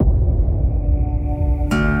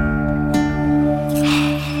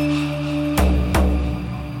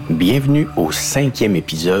Bienvenue au 5e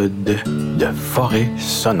épisode de Forêt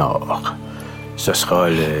Sonore. Ce sera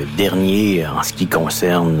le dernier en ce qui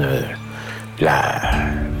concerne la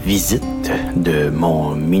visite de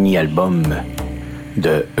mon mini-album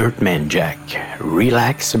de Earthman Jack,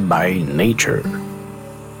 Relax by Nature.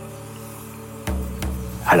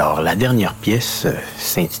 Alors, la dernière pièce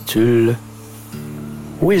s'intitule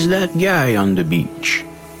Who is that guy on the beach?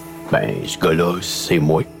 Ben, ce gars-là, c'est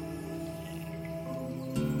moi.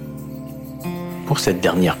 Pour cette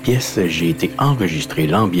dernière pièce, j'ai été enregistrer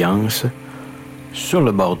l'ambiance sur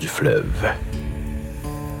le bord du fleuve.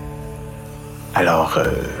 Alors,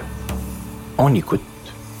 on écoute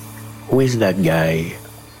Who is that guy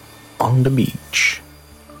on the beach?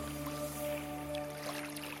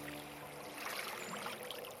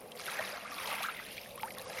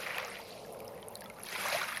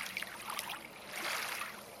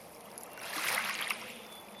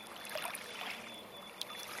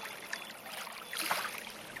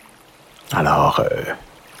 Alors,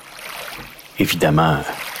 évidemment,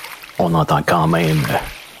 on entend quand même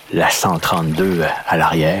la 132 à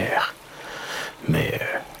l'arrière, mais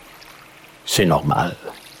c'est normal.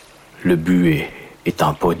 Le but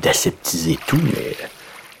étant pas d'aseptiser tout, mais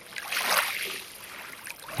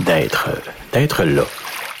d'être là.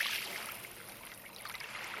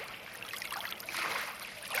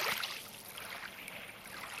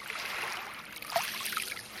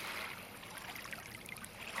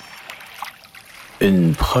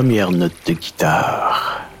 Une première note de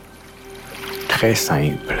guitare, très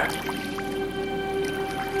simple,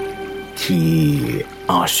 qui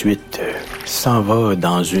ensuite s'en va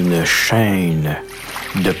dans une chaîne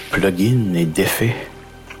de plugins et d'effets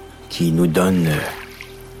qui nous donne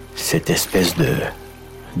cette espèce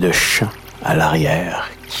de chant à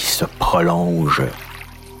l'arrière qui se prolonge.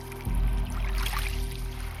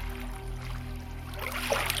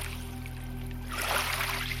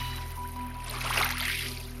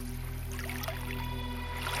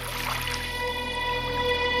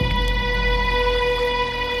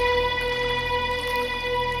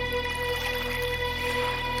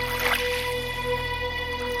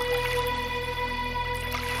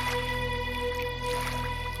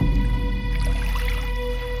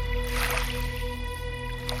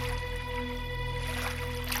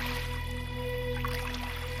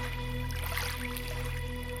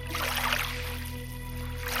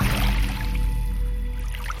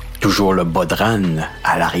 Toujours le bodran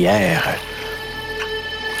à l'arrière,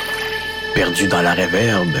 perdu dans la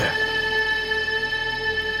réverb.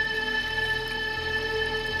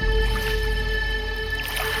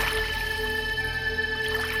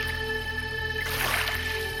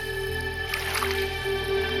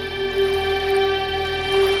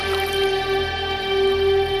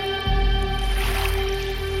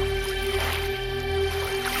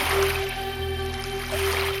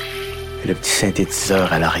 Le petit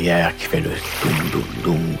synthétiseur à l'arrière qui fait le doum doum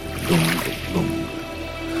doum doum doum.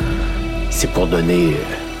 C'est pour donner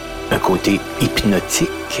un côté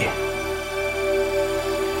hypnotique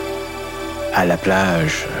à la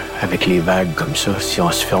plage avec les vagues comme ça. Si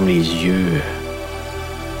on se ferme les yeux,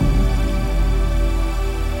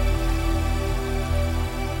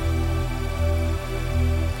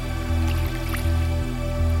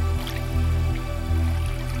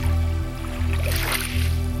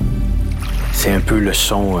 c'est un peu le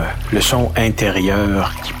son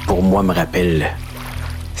intérieur qui, pour moi, me rappelle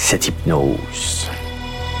cette hypnose.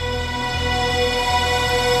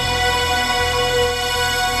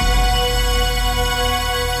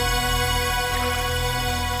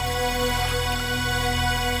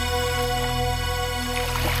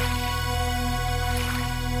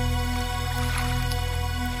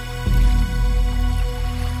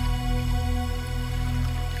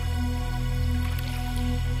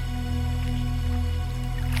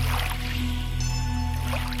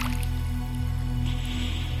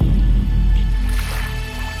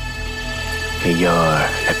 Et il y a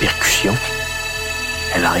la percussion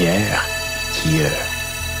à l'arrière qui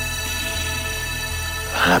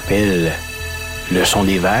rappelle le son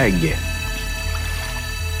des vagues,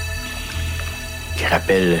 qui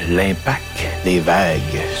rappelle l'impact des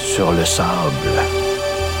vagues sur le sable.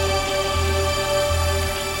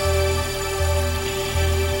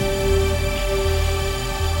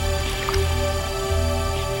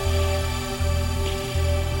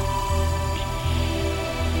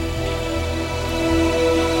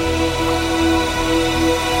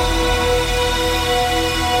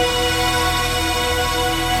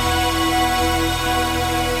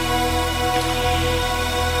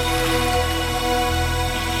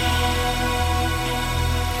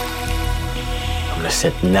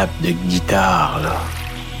 Cette nappe de guitare, là,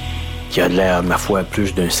 qui a l'air, ma foi,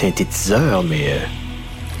 plus d'un synthétiseur, mais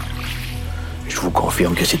je vous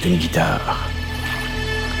confirme que c'est une guitare.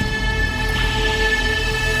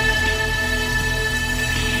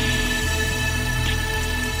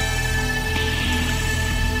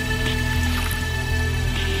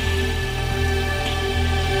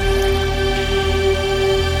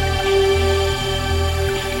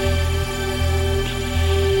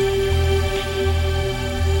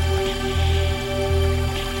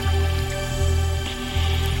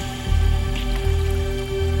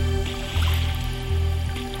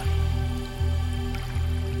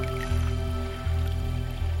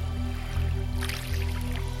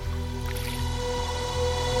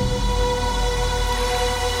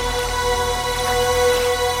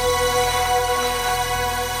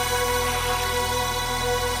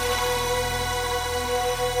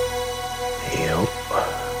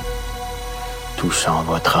 Tout s'en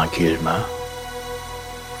va tranquillement.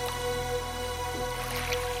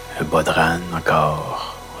 Un bas de râne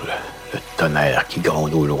encore, le tonnerre qui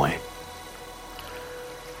gronde au loin.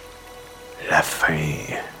 La fin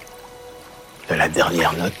de la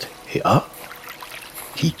dernière note. Et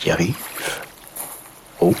qui arrive?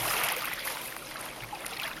 Oh!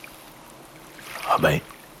 Ah ben...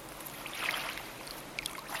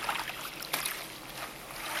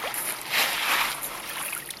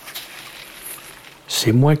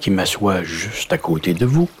 C'est moi qui m'assois juste à côté de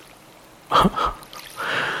vous.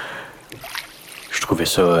 Je trouvais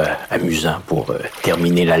ça amusant pour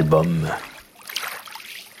terminer l'album.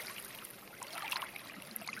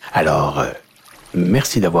 Alors,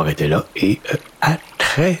 merci d'avoir été là et à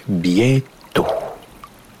très bientôt.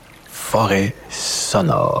 Forêt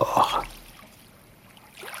Sonore.